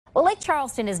Well, Lake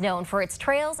Charleston is known for its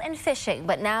trails and fishing,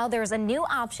 but now there's a new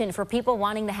option for people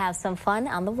wanting to have some fun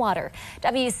on the water.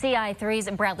 WCI3's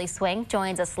Bradley Swing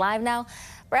joins us live now.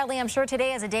 Bradley, I'm sure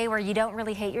today is a day where you don't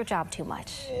really hate your job too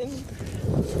much.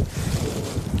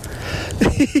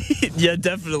 Yeah,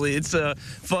 definitely. It's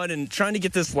fun, and trying to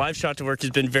get this live shot to work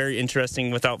has been very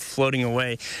interesting without floating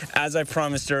away. As I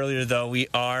promised earlier, though, we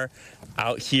are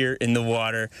out here in the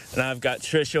water, and I've got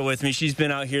Trisha with me. She's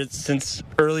been out here since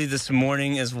early this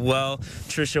morning as well.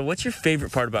 Trisha, what's your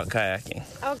favorite part about kayaking?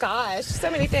 Oh gosh,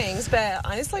 so many things, but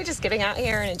honestly just getting out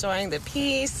here and enjoying the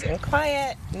peace and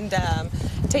quiet and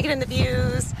taking in the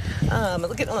views,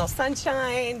 getting a little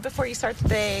sunshine before you start the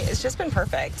day. It's just been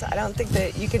perfect. I don't think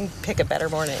that you can pick a better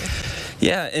morning.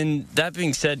 Yeah, and that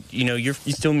being said, you know, you're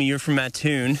from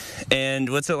Mattoon, and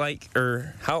what's it like,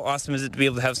 or how awesome is it to be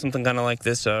able to have something kind of like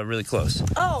this really close?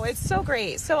 Oh, it's so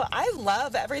great. So I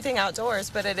love everything outdoors,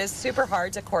 but it is super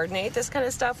hard to coordinate this kind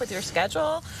of stuff with your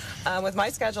schedule, with my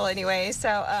schedule anyway.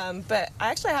 So, but I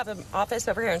actually have an office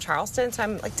over here in Charleston, so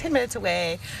I'm like 10 minutes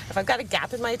away. If I've got a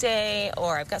gap in my day,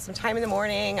 or I've got some time in the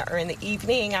morning or in the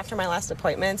evening after my last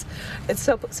appointments, it's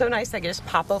so nice that I can just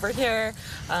pop over here,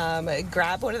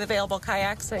 grab one of the available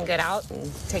kayaks and get out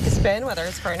and take a spin, whether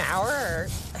it's for an hour or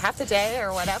half the day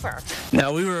or whatever.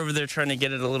 Now, we were over there trying to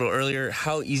get it a little earlier.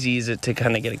 How easy is it to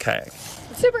kind of get a kayak?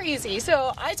 Super easy.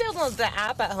 So I downloaded the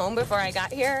app at home before I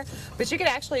got here, but you can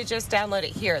actually just download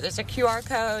it here. There's a QR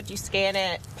code, you scan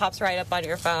it, pops right up on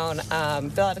your phone,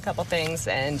 fill out a couple things,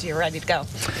 and you're ready to go.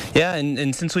 Yeah,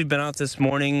 and since we've been out this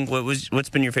morning, what's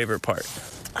been your favorite part?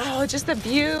 Oh, just the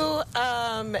view,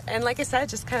 and like I said,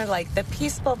 just kind of like the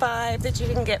peaceful vibe that you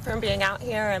can get from being out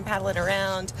here and paddling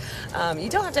around. You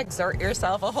don't have to exert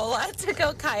yourself a whole lot to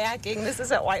go kayaking. This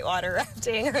isn't whitewater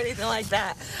rafting or anything like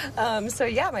that. So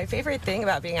yeah, my favorite thing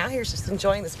about being out here is just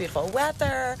enjoying this beautiful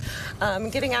weather,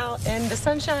 getting out in the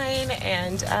sunshine,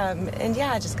 and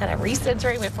yeah, just kind of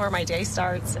recentering before my day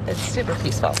starts. It's super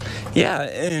peaceful. Yeah,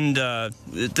 and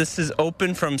this is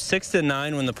open from 6 to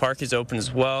 9 when the park is open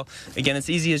as well. Again, it's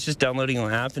easy as just downloading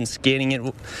an app and scanning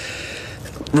it.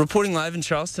 Reporting live in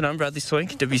Charleston, I'm Bradley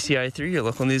Swink, WCI3, your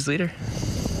local news leader.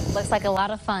 Looks like a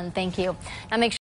lot of fun. Thank you. Now make sure